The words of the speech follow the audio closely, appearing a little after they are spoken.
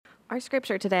Our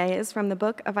scripture today is from the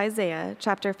book of Isaiah,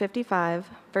 chapter 55,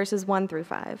 verses 1 through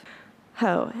 5.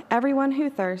 Ho, everyone who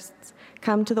thirsts,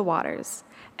 come to the waters,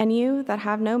 and you that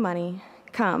have no money,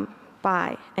 come,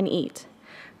 buy and eat.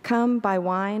 Come, buy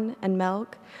wine and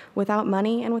milk, without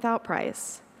money and without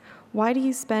price. Why do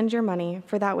you spend your money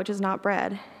for that which is not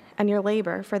bread, and your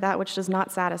labor for that which does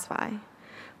not satisfy?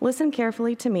 Listen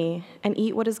carefully to me, and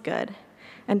eat what is good,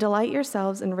 and delight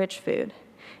yourselves in rich food.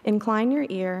 Incline your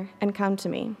ear and come to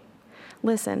me.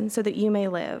 Listen, so that you may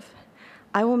live.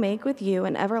 I will make with you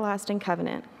an everlasting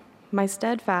covenant, my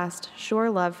steadfast, sure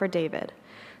love for David.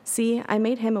 See, I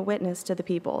made him a witness to the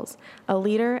peoples, a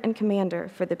leader and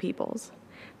commander for the peoples.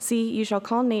 See, you shall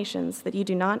call nations that you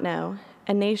do not know,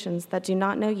 and nations that do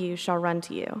not know you shall run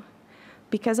to you.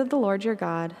 Because of the Lord your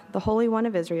God, the Holy One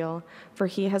of Israel, for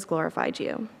he has glorified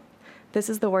you. This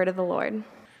is the word of the Lord.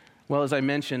 Well, as I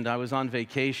mentioned, I was on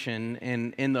vacation,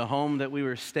 and in the home that we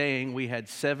were staying, we had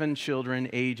 7 children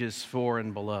ages 4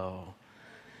 and below.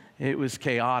 It was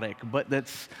chaotic, but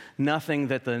that's nothing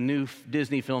that the new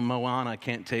Disney film Moana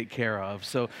can't take care of.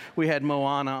 So we had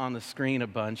Moana on the screen a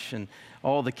bunch, and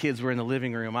all the kids were in the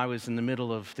living room. I was in the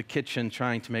middle of the kitchen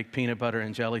trying to make peanut butter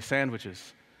and jelly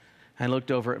sandwiches. I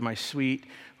looked over at my sweet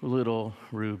little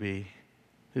Ruby,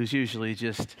 who's usually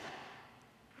just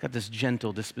got this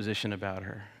gentle disposition about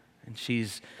her. And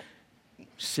she's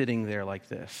sitting there like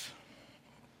this.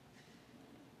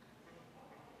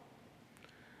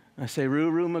 I say,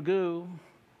 Roo Magoo,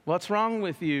 what's wrong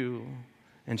with you?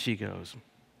 And she goes,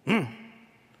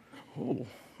 oh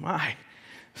my.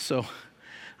 So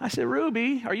I said,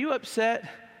 Ruby, are you upset?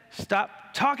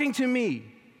 Stop talking to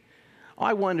me.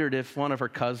 I wondered if one of her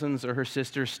cousins or her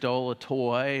sister stole a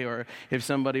toy, or if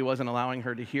somebody wasn't allowing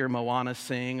her to hear Moana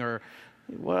sing, or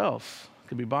what else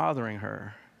could be bothering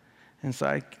her. And so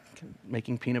I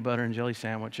making peanut butter and jelly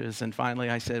sandwiches, and finally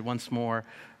I said once more,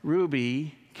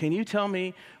 Ruby, can you tell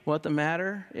me what the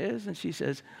matter is? And she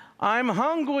says, I'm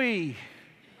hungry.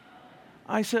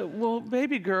 I said, well,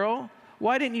 baby girl,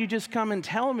 why didn't you just come and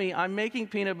tell me I'm making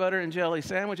peanut butter and jelly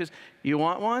sandwiches? You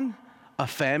want one? A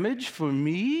famage for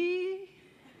me?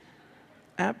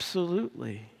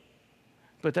 Absolutely.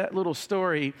 But that little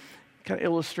story kind of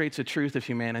illustrates a truth of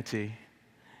humanity,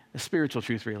 a spiritual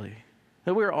truth really.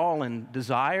 That we're all in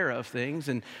desire of things,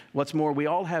 and what's more, we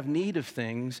all have need of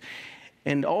things,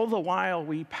 and all the while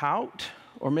we pout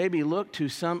or maybe look to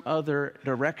some other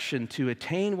direction to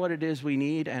attain what it is we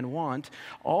need and want,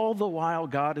 all the while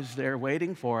God is there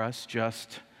waiting for us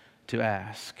just to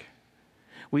ask.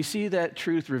 We see that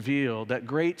truth revealed, that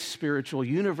great spiritual,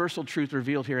 universal truth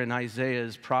revealed here in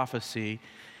Isaiah's prophecy.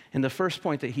 And the first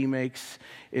point that he makes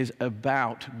is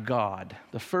about God.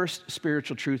 The first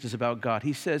spiritual truth is about God.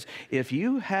 He says, if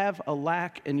you have a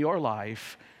lack in your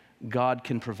life, God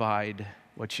can provide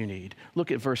what you need.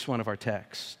 Look at verse 1 of our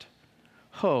text.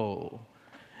 Ho,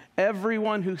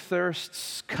 everyone who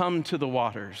thirsts, come to the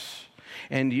waters.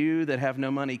 And you that have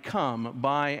no money, come,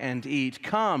 buy and eat.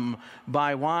 Come,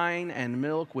 buy wine and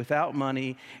milk without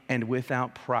money and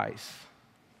without price.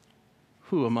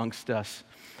 Who amongst us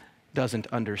doesn't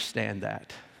understand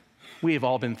that? We have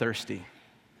all been thirsty.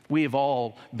 We have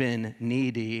all been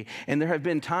needy. And there have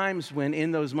been times when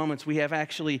in those moments we have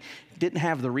actually didn't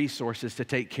have the resources to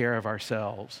take care of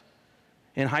ourselves.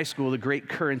 In high school, the great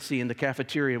currency in the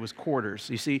cafeteria was quarters.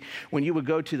 You see, when you would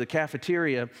go to the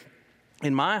cafeteria,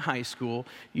 in my high school,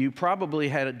 you probably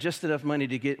had just enough money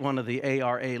to get one of the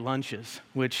ARA lunches,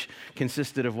 which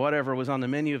consisted of whatever was on the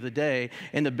menu of the day,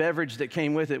 and the beverage that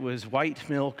came with it was white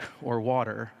milk or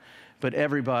water. But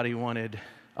everybody wanted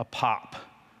a pop.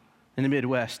 In the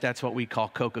Midwest, that's what we call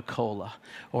Coca-Cola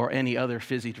or any other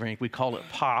fizzy drink. We call it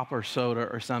pop or soda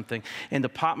or something. And the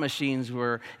pop machines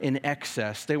were in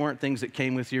excess. They weren't things that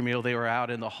came with your meal. They were out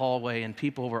in the hallway, and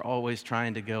people were always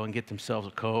trying to go and get themselves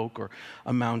a Coke or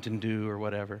a Mountain Dew or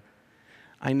whatever.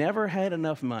 I never had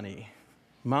enough money.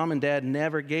 Mom and Dad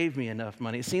never gave me enough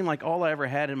money. It seemed like all I ever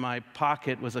had in my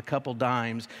pocket was a couple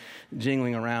dimes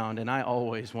jingling around, and I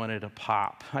always wanted a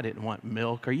pop. I didn't want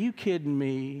milk. Are you kidding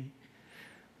me?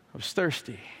 I was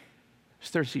thirsty. I was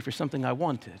thirsty for something I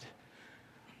wanted.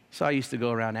 So I used to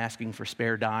go around asking for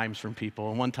spare dimes from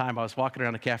people. And one time I was walking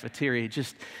around the cafeteria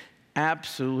just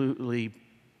absolutely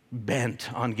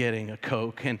bent on getting a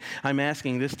Coke. And I'm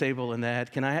asking this table and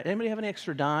that, anybody have any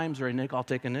extra dimes or a nickel? I'll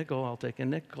take a nickel. I'll take a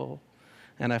nickel.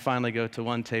 And I finally go to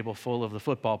one table full of the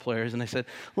football players, and they said,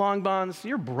 Long Bonds,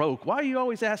 you're broke. Why are you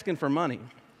always asking for money?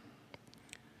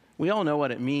 We all know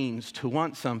what it means to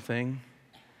want something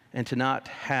and to not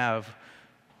have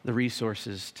the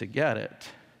resources to get it.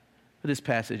 But this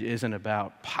passage isn't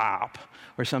about pop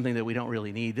or something that we don't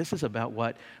really need. This is about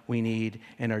what we need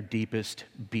in our deepest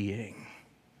being.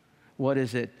 What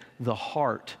is it? The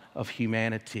heart of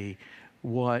humanity.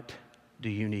 What do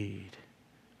you need?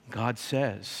 God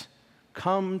says,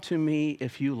 come to me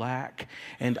if you lack,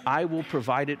 and I will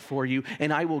provide it for you,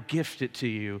 and I will gift it to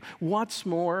you. What's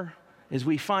more, is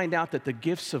we find out that the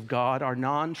gifts of God are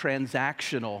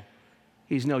non-transactional.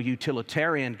 He's no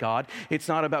utilitarian God. It's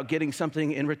not about getting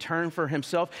something in return for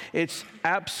himself. It's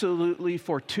absolutely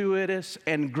fortuitous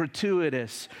and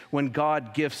gratuitous when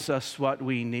God gifts us what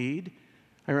we need.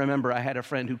 I remember I had a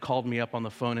friend who called me up on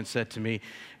the phone and said to me,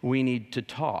 we need to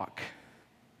talk.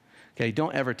 Okay,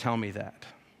 don't ever tell me that.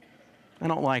 I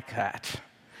don't like that.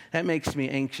 That makes me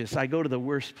anxious. I go to the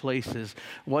worst places.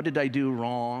 What did I do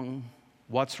wrong?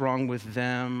 What's wrong with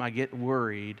them? I get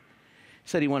worried. He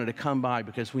said he wanted to come by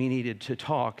because we needed to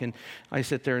talk. And I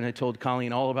sit there and I told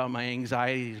Colleen all about my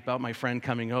anxieties, about my friend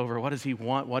coming over. What does he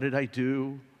want? What did I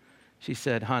do? She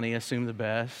said, honey, assume the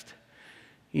best.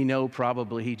 You know,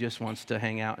 probably he just wants to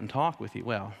hang out and talk with you.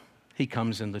 Well, he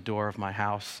comes in the door of my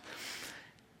house,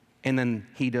 and then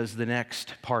he does the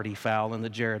next party foul in the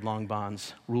Jared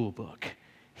Longbonds rule book.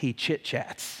 He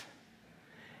chit-chats.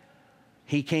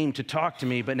 He came to talk to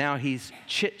me, but now he's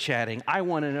chit-chatting. I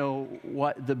want to know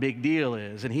what the big deal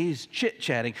is, and he's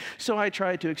chit-chatting. So I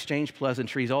tried to exchange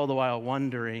pleasantries, all the while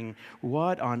wondering,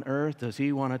 what on earth does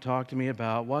he want to talk to me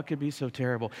about? What could be so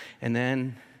terrible? And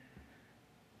then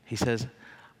he says,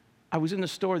 I was in the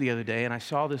store the other day, and I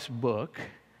saw this book,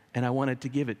 and I wanted to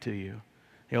give it to you.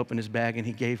 He opened his bag, and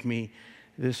he gave me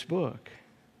this book.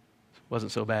 It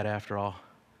wasn't so bad after all.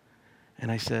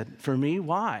 And I said, for me,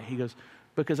 why? He goes,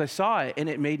 because I saw it, and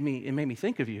it made me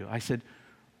think of you. I said,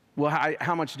 well,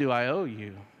 how much do I owe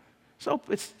you? So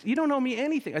you don't owe me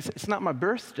anything. I said, it's not my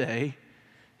birthday.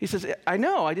 He says, I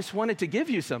know, I just wanted to give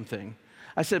you something.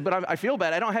 I said, but I feel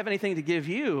bad. I don't have anything to give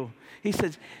you. He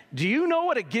says, do you know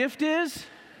what a gift is?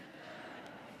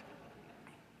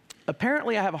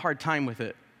 Apparently, I have a hard time with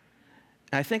it.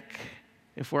 And I think,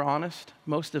 if we're honest,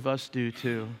 most of us do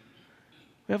too.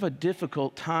 We have a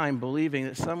difficult time believing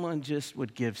that someone just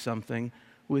would give something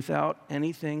without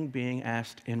anything being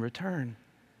asked in return.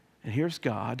 And here's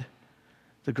God,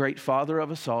 the great Father of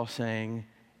us all, saying,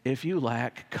 if you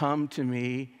lack, come to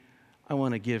me. I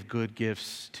want to give good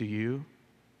gifts to you.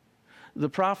 The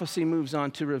prophecy moves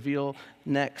on to reveal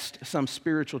next some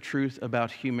spiritual truth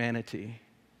about humanity.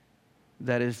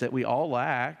 That is, that we all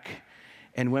lack,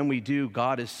 and when we do,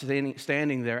 God is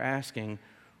standing there asking,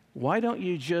 why don't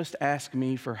you just ask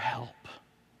me for help?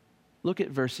 Look at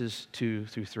verses 2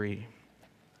 through 3.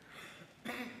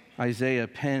 Isaiah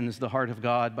pens the heart of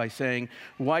God by saying,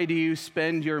 why do you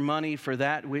spend your money for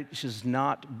that which is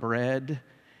not bread,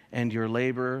 and your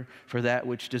labor for that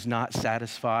which does not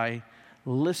satisfy?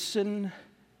 Listen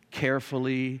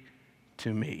carefully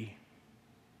to me,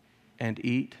 and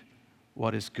eat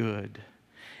what is good,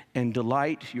 and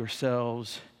delight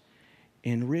yourselves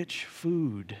in rich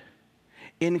food.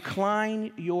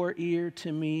 Incline your ear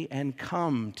to me and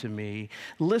come to me.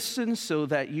 Listen so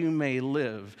that you may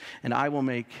live, and I will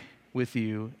make with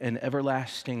you an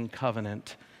everlasting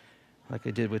covenant, like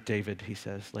I did with David, he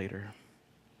says later.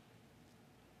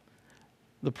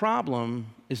 The problem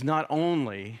is not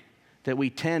only that we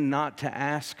tend not to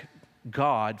ask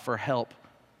God for help,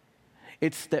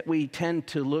 it's that we tend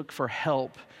to look for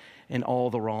help in all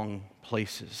the wrong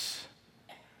places.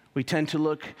 We tend to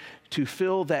look to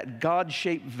fill that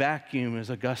God-shaped vacuum,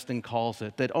 as Augustine calls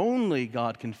it, that only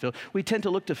God can fill. We tend to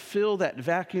look to fill that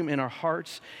vacuum in our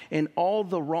hearts in all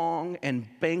the wrong and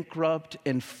bankrupt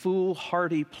and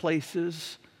foolhardy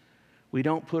places. We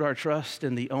don't put our trust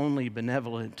in the only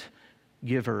benevolent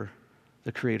giver,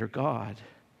 the Creator God.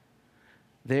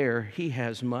 There, He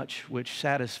has much which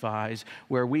satisfies.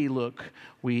 Where we look,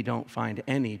 we don't find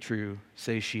any true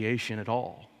satiation at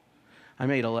all. I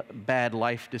made a bad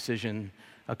life decision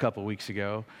a couple weeks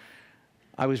ago.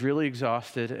 I was really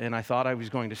exhausted, and I thought I was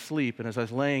going to sleep. And as I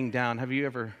was laying down, have you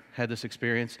ever had this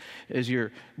experience? As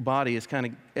your body is kind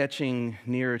of etching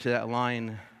nearer to that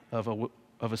line of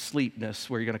a sleepness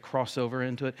where you're going to cross over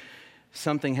into it,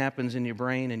 something happens in your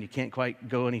brain, and you can't quite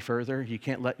go any further. You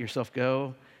can't let yourself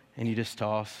go. And you just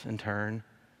toss and turn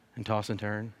and toss and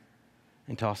turn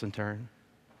and toss and turn.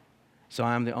 So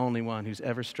I'm the only one who's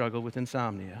ever struggled with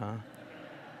insomnia, huh?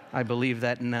 I believe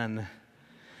that none.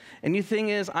 And the thing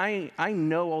is, I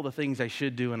know all the things I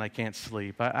should do when I can't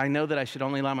sleep. I know that I should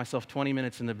only allow myself 20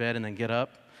 minutes in the bed and then get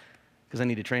up because I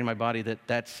need to train my body that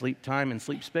that's sleep time and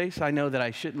sleep space. I know that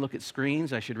I shouldn't look at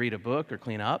screens. I should read a book or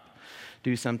clean up,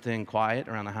 do something quiet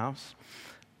around the house.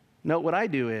 No, what I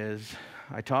do is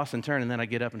I toss and turn, and then I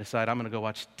get up and decide I'm going to go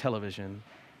watch television.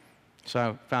 So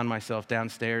I found myself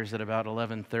downstairs at about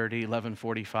 11:30,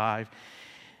 11:45,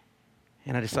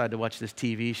 and I decided to watch this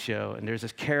TV show. And there's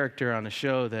this character on the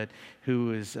show who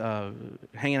was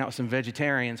hanging out with some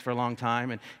vegetarians for a long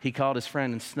time, and he called his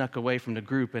friend and snuck away from the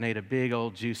group and ate a big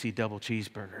old juicy double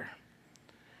cheeseburger.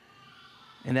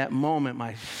 In that moment,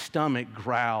 my stomach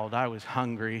growled. I was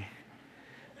hungry,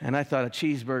 and I thought a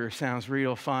cheeseburger sounds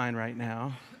real fine right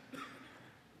now.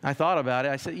 I thought about it.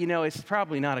 I said, it's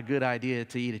probably not a good idea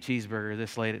to eat a cheeseburger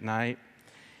this late at night.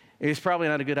 It's probably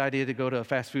not a good idea to go to a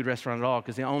fast food restaurant at all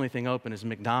because the only thing open is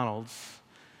McDonald's.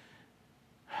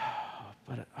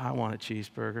 But I want a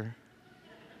cheeseburger.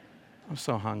 I'm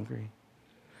so hungry.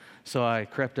 So I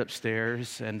crept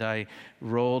upstairs and I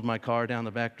rolled my car down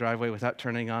the back driveway without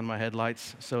turning on my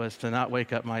headlights so as to not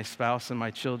wake up my spouse and my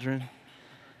children.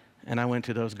 And I went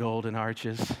to those golden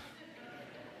arches.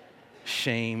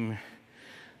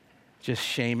 Just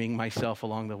shaming myself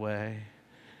along the way.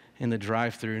 In the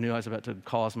drive-thru, knew I was about to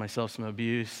cause myself some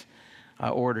abuse. I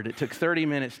ordered. It took 30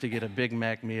 minutes to get a Big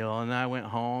Mac meal, and I went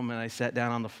home and I sat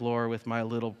down on the floor with my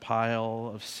little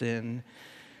pile of sin,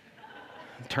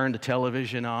 turned the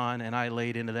television on, and I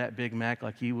laid into that Big Mac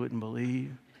like you wouldn't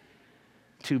believe.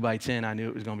 2 bites in, I knew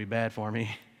it was going to be bad for me.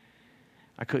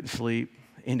 I couldn't sleep.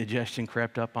 Indigestion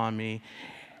crept up on me.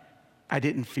 I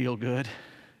didn't feel good.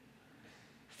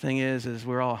 Thing is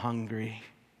we're all hungry.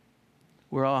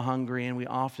 We're all hungry, and we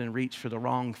often reach for the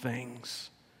wrong things.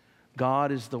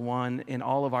 God is the one in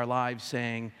all of our lives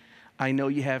saying, I know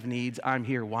you have needs. I'm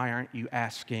here. Why aren't you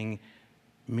asking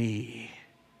me?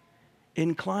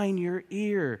 Incline your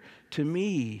ear to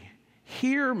me.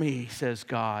 Hear me, says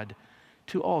God,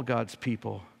 to all God's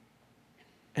people.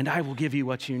 And I will give you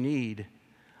what you need.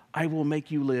 I will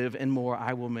make you live, and more,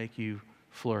 I will make you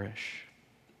flourish.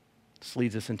 This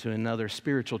leads us into another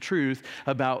spiritual truth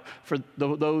about for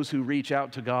those who reach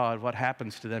out to God, what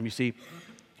happens to them. You see,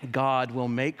 God will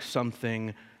make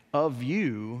something of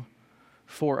you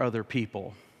for other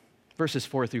people. Verses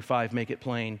 4-5 make it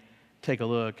plain. Take a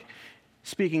look.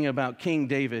 Speaking about King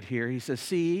David here, he says,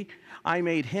 see, I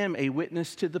made him a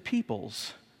witness to the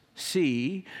peoples.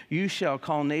 See, you shall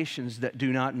call nations that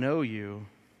do not know you,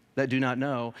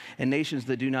 and nations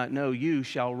that do not know you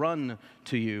shall run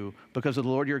to you because of the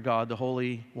Lord your God, the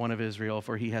Holy One of Israel,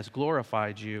 for he has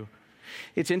glorified you.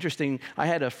 It's interesting. I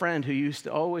had a friend who used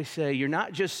to always say, you're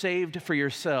not just saved for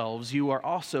yourselves, you are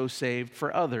also saved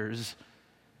for others.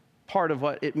 Part of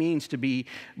what it means to be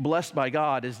blessed by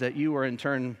God is that you are in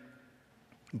turn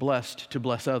blessed to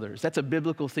bless others. That's a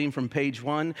biblical theme from page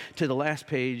 1 to the last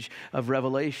page of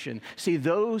Revelation. See,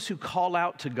 those who call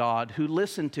out to God, who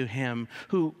listen to him,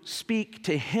 who speak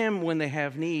to him when they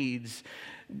have needs,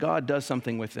 God does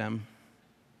something with them.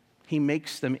 He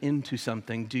makes them into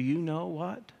something. Do you know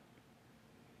what?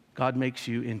 God makes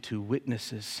you into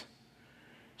witnesses,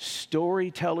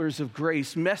 storytellers of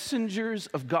grace, messengers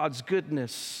of God's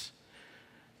goodness.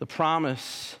 The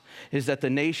promise is that the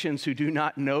nations who do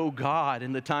not know God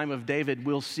in the time of David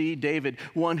will see David,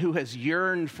 one who has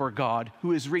yearned for God, who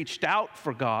has reached out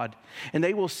for God, and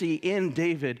they will see in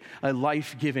David a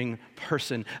life-giving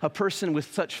person, a person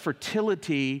with such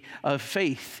fertility of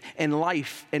faith and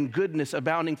life and goodness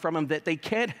abounding from him that they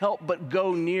can't help but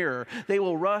go near. They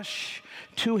will rush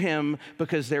to him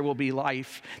because there will be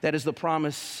life. That is the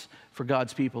promise for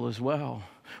God's people as well.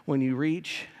 When you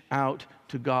reach out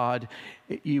to God,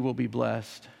 you will be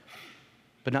blessed.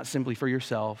 But not simply for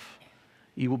yourself.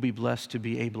 You will be blessed to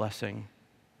be a blessing.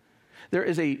 There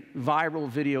is a viral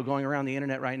video going around the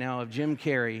internet right now of Jim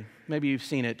Carrey. Maybe you've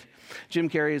seen it. Jim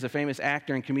Carrey is a famous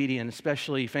actor and comedian,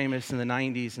 especially famous in the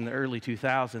 90s and the early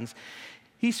 2000s.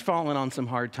 He's fallen on some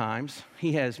hard times.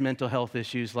 He has mental health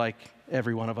issues like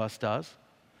every one of us does.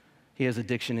 He has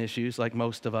addiction issues like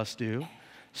most of us do.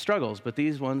 Struggles, but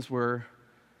these ones were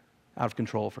out of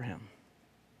control for him.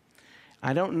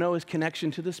 I don't know his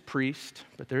connection to this priest,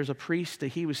 but there's a priest that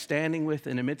he was standing with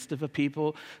in the midst of a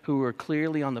people who were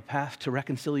clearly on the path to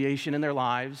reconciliation in their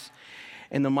lives,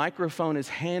 and the microphone is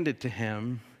handed to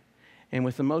him, and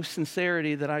with the most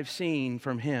sincerity that I've seen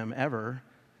from him ever,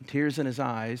 tears in his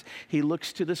eyes, he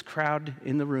looks to this crowd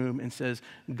in the room and says,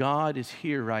 God is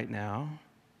here right now,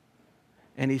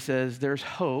 and he says, there's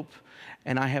hope,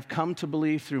 and I have come to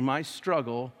believe through my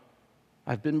struggle,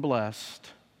 I've been blessed,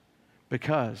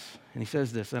 because, and he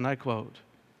says this, and I quote,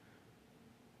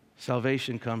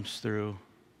 salvation comes through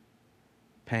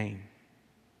pain.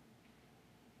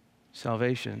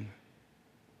 Salvation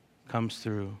comes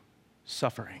through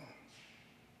suffering.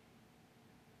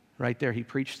 Right there, he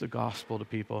preached the gospel to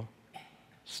people.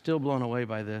 Still blown away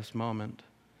by this moment.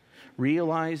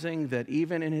 realizing that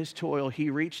even in his toil, he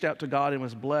reached out to God and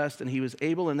was blessed, and he was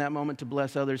able in that moment to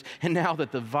bless others. And now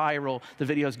that the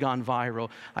video has gone viral,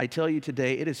 I tell you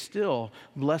today, it is still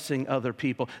blessing other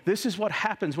people. This is what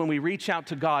happens when we reach out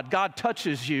to God. God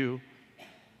touches you,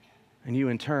 and you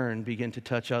in turn begin to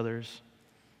touch others.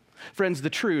 Friends, the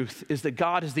truth is that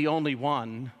God is the only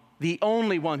one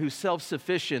who's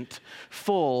self-sufficient,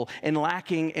 full, and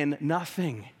lacking in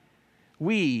nothing.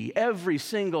 We, every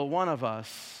single one of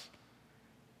us,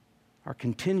 are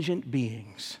contingent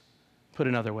beings. Put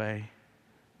another way,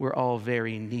 we're all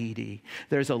very needy.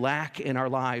 There's a lack in our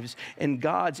lives, and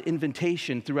God's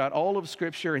invitation throughout all of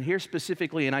Scripture, and here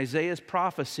specifically in Isaiah's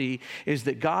prophecy, is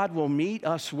that God will meet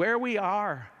us where we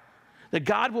are, that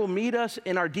God will meet us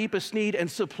in our deepest need and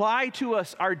supply to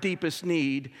us our deepest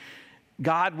need.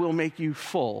 God will make you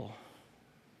full,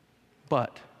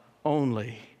 but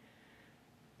only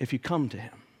if you come to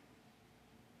him.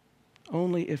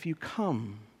 Only if you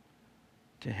come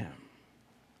to him.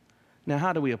 Now,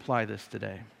 how do we apply this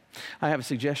today? I have a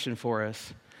suggestion for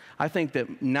us. I think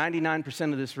that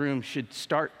 99% of this room should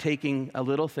start taking a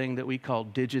little thing that we call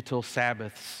digital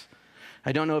Sabbaths.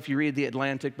 I don't know if you read The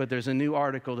Atlantic, but there's a new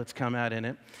article that's come out in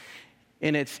it.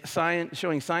 And it's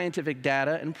showing scientific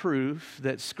data and proof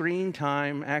that screen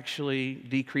time actually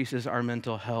decreases our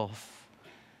mental health.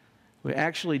 We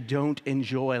actually don't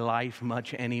enjoy life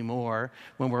much anymore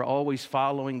when we're always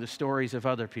following the stories of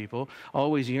other people,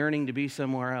 always yearning to be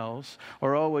somewhere else,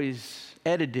 or always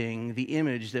editing the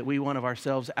image that we want of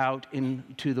ourselves out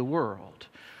into the world.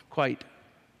 Quite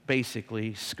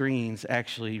basically, screens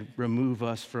actually remove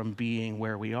us from being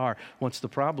where we are. What's the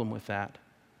problem with that?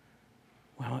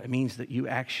 Well, it means that you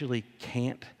actually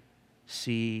can't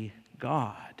see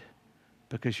God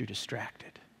because you're distracted.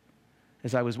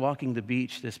 As I was walking the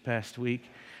beach this past week,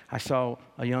 I saw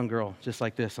a young girl just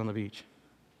like this on the beach.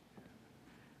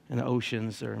 And the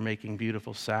oceans are making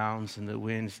beautiful sounds, and the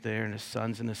wind's there, and the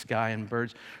sun's in the sky, and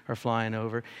birds are flying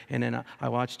over. And then I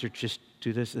watched her just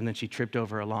do this, and then she tripped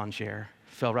over a lawn chair,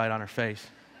 fell right on her face.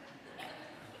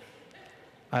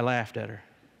 I laughed at her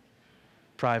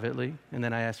privately, and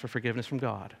then I asked for forgiveness from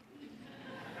God.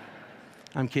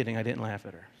 I'm kidding, I didn't laugh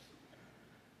at her.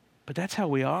 But that's how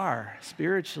we are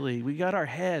spiritually. We got our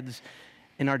heads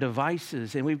in our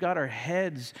devices, and we've got our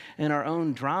heads in our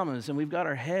own dramas, and we've got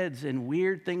our heads in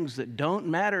weird things that don't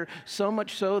matter, so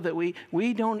much so that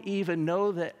we don't even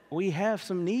know that we have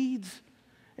some needs,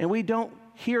 and we don't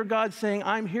hear God saying,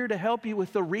 I'm here to help you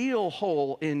with the real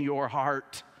hole in your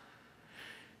heart.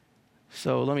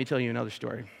 So let me tell you another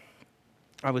story.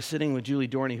 I was sitting with Julie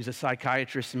Dorney, who's a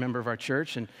psychiatrist and member of our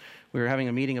church, and we were having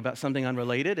a meeting about something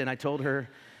unrelated, and I told her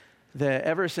that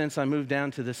ever since I moved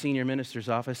down to the senior minister's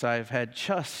office, I've had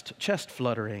chest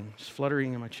fluttering, just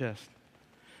fluttering in my chest.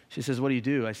 She says, what do you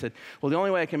do? I said, well, the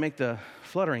only way I can make the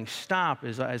fluttering stop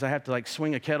is I have to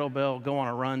swing a kettlebell, go on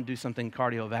a run, do something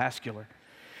cardiovascular.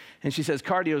 And she says,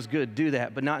 cardio's good, do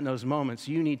that, but not in those moments.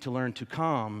 You need to learn to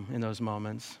calm in those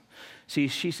moments. See,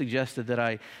 she suggested that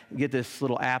I get this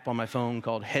little app on my phone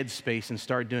called Headspace and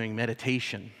start doing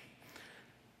meditation.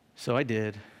 So I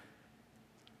did.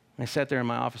 I sat there in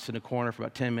my office in the corner for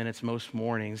about 10 minutes most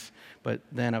mornings, but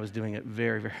then I was doing it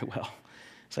very, very well.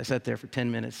 So I sat there for 10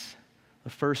 minutes.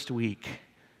 The first week,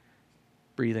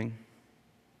 breathing,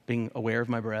 being aware of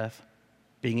my breath,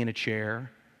 being in a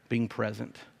chair, being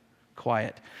present,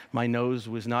 quiet. My nose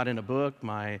was not in a book.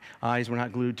 My eyes were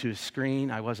not glued to a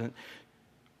screen. I wasn't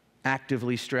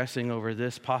actively stressing over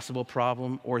this possible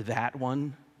problem or that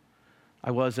one.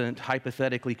 I wasn't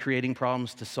hypothetically creating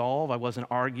problems to solve. I wasn't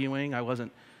arguing. I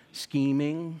wasn't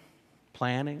scheming,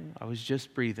 planning. I was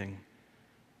just breathing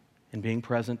and being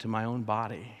present to my own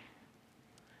body.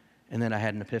 And then I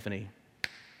had an epiphany.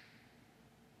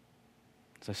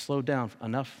 As I slowed down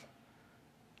enough,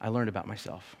 I learned about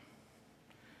myself.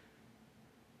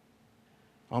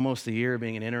 Almost a year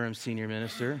being an interim senior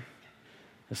minister,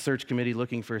 a search committee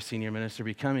looking for a senior minister,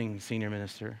 becoming senior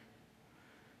minister,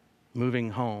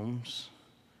 moving homes,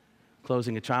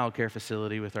 closing a child care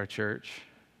facility with our church.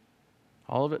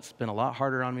 All of it's been a lot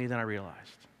harder on me than I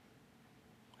realized.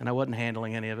 And I wasn't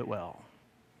handling any of it well.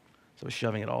 So I was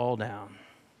shoving it all down.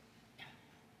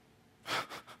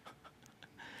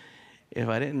 If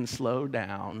I didn't slow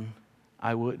down,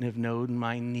 I wouldn't have known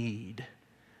my need.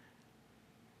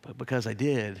 But because I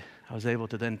did, I was able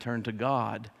to then turn to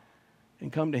God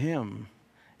and come to him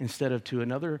instead of to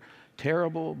another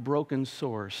terrible, broken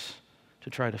source to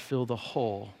try to fill the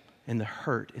hole and the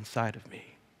hurt inside of me.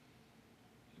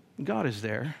 God is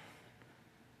there.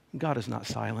 God is not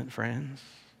silent, friends.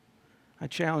 I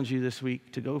challenge you this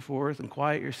week to go forth and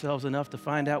quiet yourselves enough to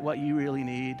find out what you really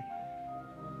need.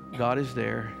 God is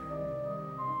there.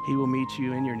 He will meet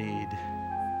you in your need.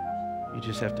 You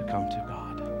just have to come to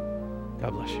God.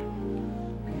 God bless you.